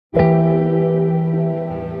Hi,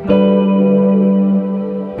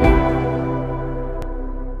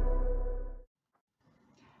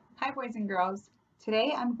 boys and girls.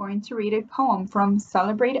 Today I'm going to read a poem from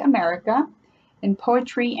Celebrate America in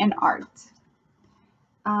Poetry and Art.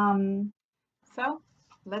 So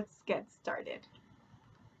let's get started.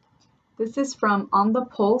 This is from On the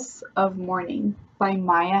Pulse of Morning by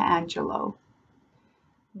Maya Angelou.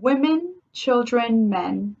 Women, children,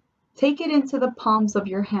 men, take it into the palms of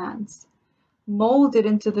your hands. Mold it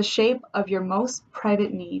into the shape of your most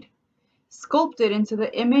private need. Sculpt it into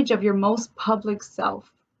the image of your most public self.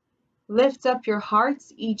 Lift up your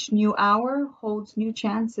hearts, each new hour holds new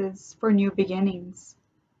chances for new beginnings.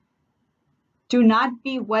 Do not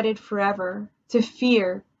be wedded forever to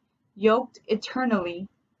fear, yoked eternally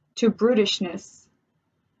to brutishness.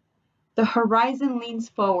 The horizon leans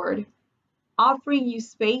forward, offering you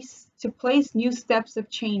space to place new steps of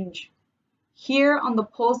change. Here on the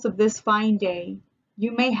pulse of this fine day,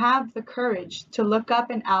 you may have the courage to look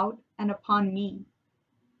up and out and upon me,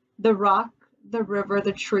 the rock, the river,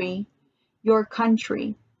 the tree, your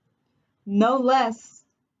country, no less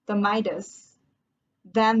the Midas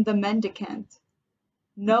than the mendicant,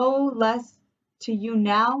 no less to you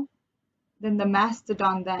now than the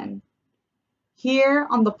mastodon then. Here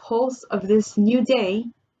on the pulse of this new day,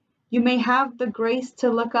 you may have the grace to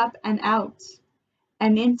look up and out,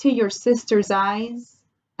 and into your sister's eyes,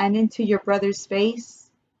 and into your brother's face,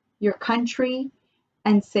 your country,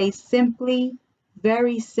 and say simply,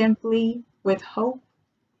 very simply, with hope,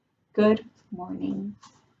 good morning.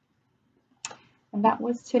 And that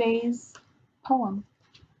was today's poem.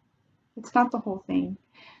 It's not the whole thing,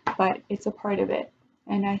 but it's a part of it.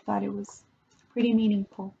 And I thought it was pretty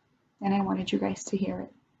meaningful, and I wanted you guys to hear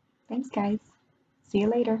it. Thanks, guys. See you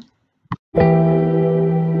later.